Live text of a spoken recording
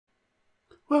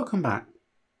Welcome back.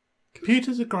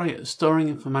 Computers are great at storing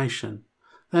information.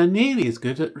 They're nearly as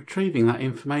good at retrieving that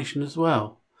information as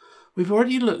well. We've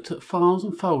already looked at files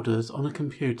and folders on a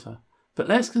computer, but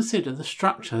let's consider the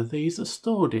structure these are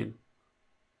stored in.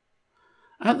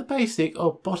 At the basic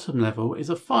or bottom level is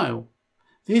a file.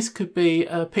 This could be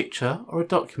a picture or a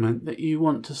document that you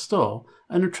want to store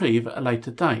and retrieve at a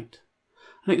later date.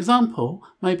 An example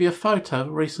may be a photo of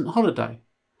a recent holiday.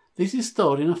 This is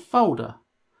stored in a folder,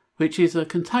 which is a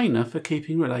container for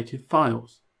keeping related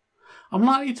files. I'm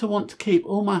likely to want to keep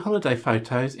all my holiday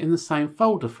photos in the same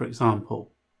folder, for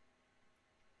example.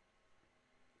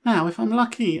 Now, if I'm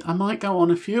lucky, I might go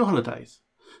on a few holidays,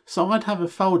 so I'd have a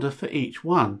folder for each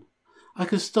one. I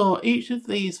could store each of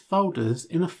these folders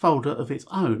in a folder of its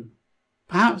own.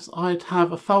 Perhaps I'd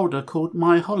have a folder called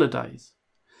My Holidays.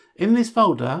 In this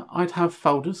folder, I'd have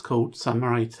folders called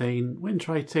Summer 18,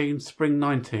 Winter 18, Spring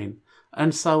 19,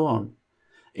 and so on.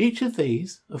 Each of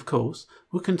these, of course,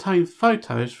 will contain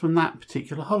photos from that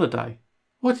particular holiday.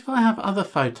 What if I have other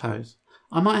photos?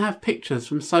 I might have pictures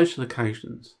from social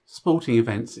occasions, sporting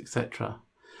events, etc.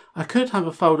 I could have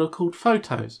a folder called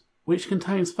Photos, which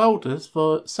contains folders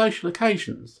for social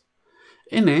occasions.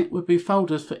 In it would be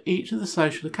folders for each of the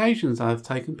social occasions I have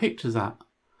taken pictures at.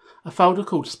 A folder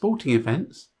called Sporting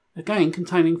Events, again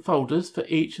containing folders for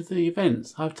each of the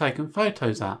events I have taken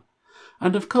photos at.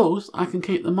 And of course, I can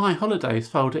keep the My Holidays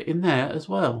folder in there as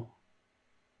well.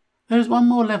 There is one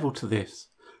more level to this.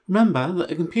 Remember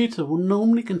that a computer will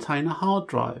normally contain a hard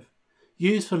drive,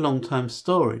 used for long-term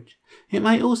storage. It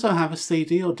may also have a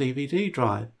CD or DVD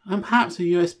drive, and perhaps a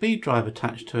USB drive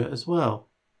attached to it as well.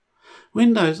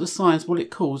 Windows assigns what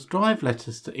it calls drive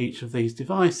letters to each of these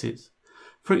devices.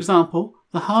 For example,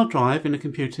 the hard drive in a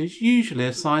computer is usually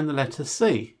assigned the letter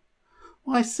C.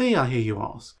 Why C, I hear you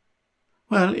ask?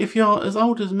 Well, if you're as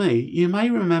old as me, you may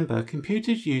remember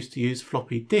computers used to use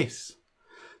floppy disks.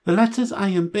 The letters A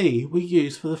and B were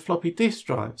used for the floppy disk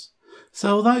drives.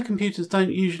 So although computers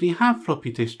don't usually have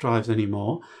floppy disk drives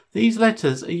anymore, these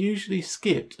letters are usually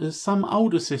skipped as some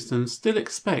older systems still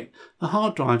expect the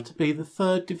hard drive to be the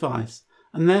third device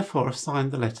and therefore assign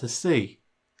the letter C.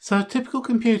 So a typical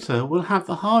computer will have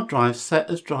the hard drive set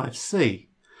as drive C,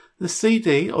 the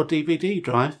CD or DVD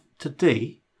drive to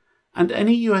D, and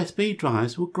any USB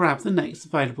drives will grab the next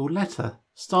available letter,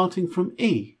 starting from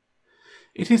E.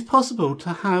 It is possible to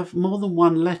have more than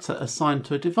one letter assigned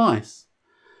to a device.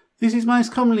 This is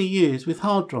most commonly used with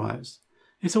hard drives.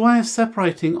 It's a way of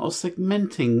separating or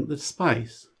segmenting the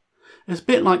space. It's a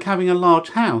bit like having a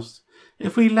large house.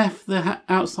 If we left the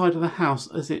outside of the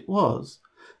house as it was,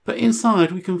 but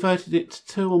inside we converted it to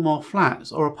 2 or more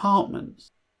flats or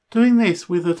apartments. Doing this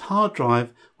with a hard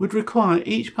drive would require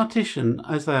each partition,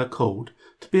 as they are called,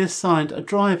 to be assigned a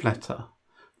drive letter.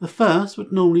 The first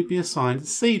would normally be assigned a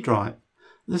C drive.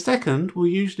 The second will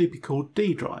usually be called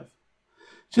D drive.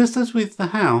 Just as with the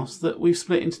house that we've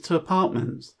split into 2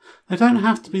 apartments, they don't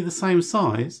have to be the same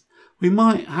size. We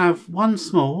might have one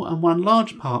small and one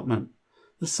large apartment.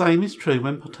 The same is true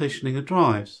when partitioning the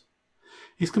drives.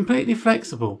 It's completely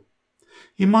flexible.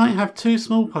 You might have 2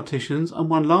 small partitions and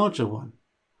one larger one.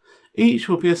 Each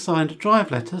will be assigned a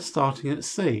drive letter starting at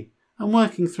C and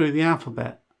working through the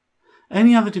alphabet.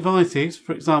 Any other devices,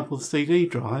 for example the CD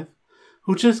drive,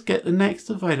 will just get the next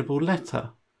available letter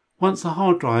once the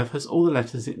hard drive has all the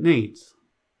letters it needs.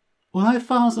 Although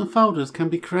files and folders can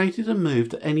be created and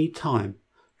moved at any time,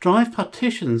 drive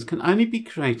partitions can only be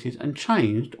created and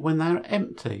changed when they are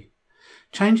empty.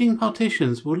 Changing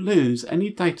partitions will lose any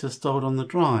data stored on the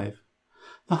drive.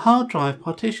 The hard drive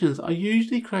partitions are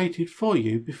usually created for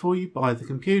you before you buy the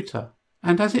computer,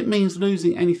 and as it means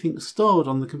losing anything stored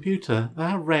on the computer, they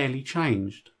are rarely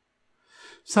changed.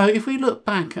 So if we look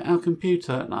back at our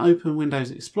computer and open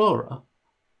Windows Explorer,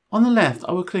 on the left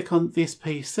I will click on This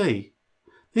PC.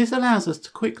 This allows us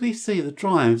to quickly see the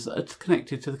drives that are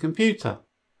connected to the computer.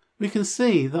 We can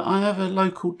see that I have a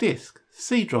local disk,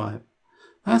 C drive.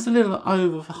 That's a little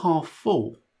over half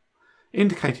full,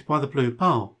 indicated by the blue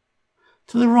bar.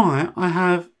 To the right I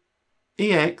have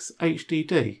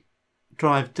Ecdl,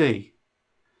 drive D.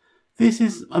 This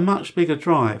is a much bigger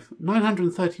drive,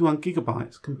 931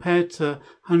 gigabytes compared to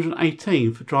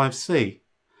 118 for drive C.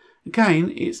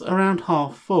 Again, it's around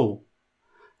half full.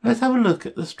 Let's have a look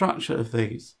at the structure of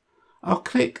these. I'll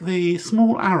click the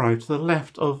small arrow to the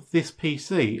left of This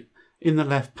PC in the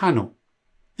left panel.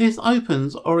 This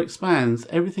opens or expands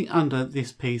everything under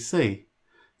This PC.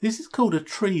 This is called a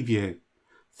tree view.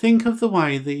 Think of the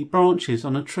way the branches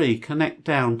on a tree connect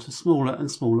down to smaller and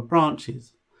smaller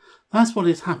branches. That's what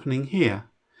is happening here.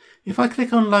 If I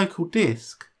click on Local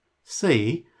Disk,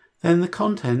 C, then the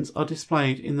contents are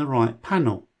displayed in the right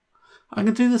panel. I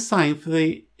can do the same for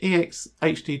the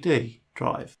Ecdl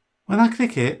drive. When I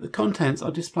click it, the contents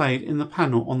are displayed in the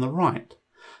panel on the right.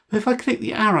 But if I click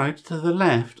the arrow to the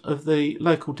left of the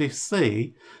local disk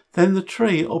C, then the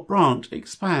tree or branch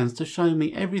expands to show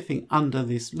me everything under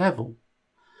this level.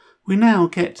 We now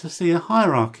get to see a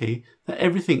hierarchy that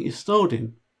everything is stored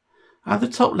in. At the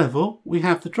top level, we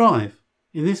have the drive,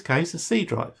 in this case a C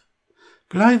drive.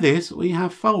 Below this, we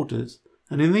have folders,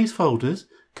 and in these folders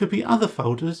could be other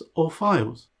folders or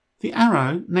files. The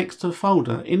arrow next to a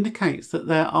folder indicates that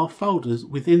there are folders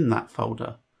within that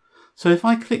folder. So if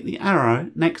I click the arrow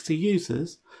next to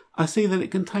users, I see that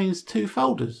it contains two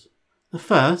folders. The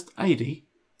first, Icdl,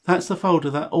 that's the folder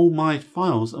that all my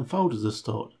files and folders are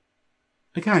stored.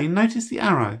 Again, notice the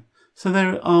arrow, so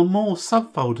there are more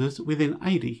subfolders within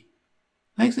Icdl.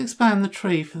 Let's expand the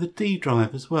tree for the D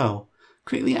drive as well.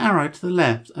 Click the arrow to the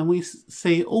left and we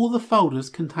see all the folders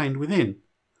contained within.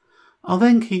 I'll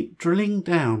then keep drilling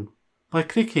down by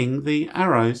clicking the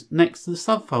arrows next to the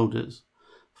subfolders.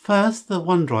 First the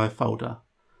OneDrive folder,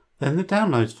 then the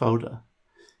Downloads folder.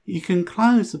 You can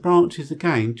close the branches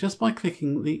again just by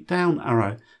clicking the down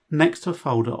arrow next to a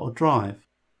folder or drive.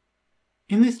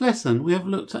 In this lesson we have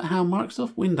looked at how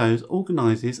Microsoft Windows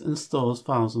organises and stores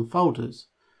files and folders.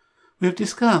 We have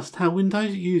discussed how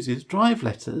Windows uses drive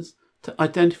letters to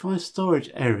identify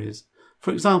storage areas,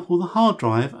 for example the hard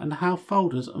drive, and how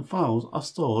folders and files are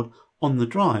stored on the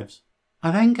drives.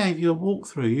 I then gave you a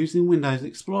walkthrough using Windows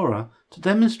Explorer to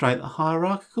demonstrate the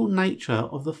hierarchical nature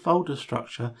of the folder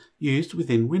structure used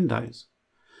within Windows.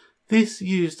 This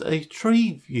used a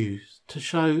tree view to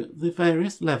show the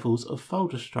various levels of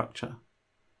folder structure.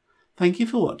 Thank you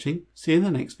for watching. See you in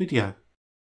the next video.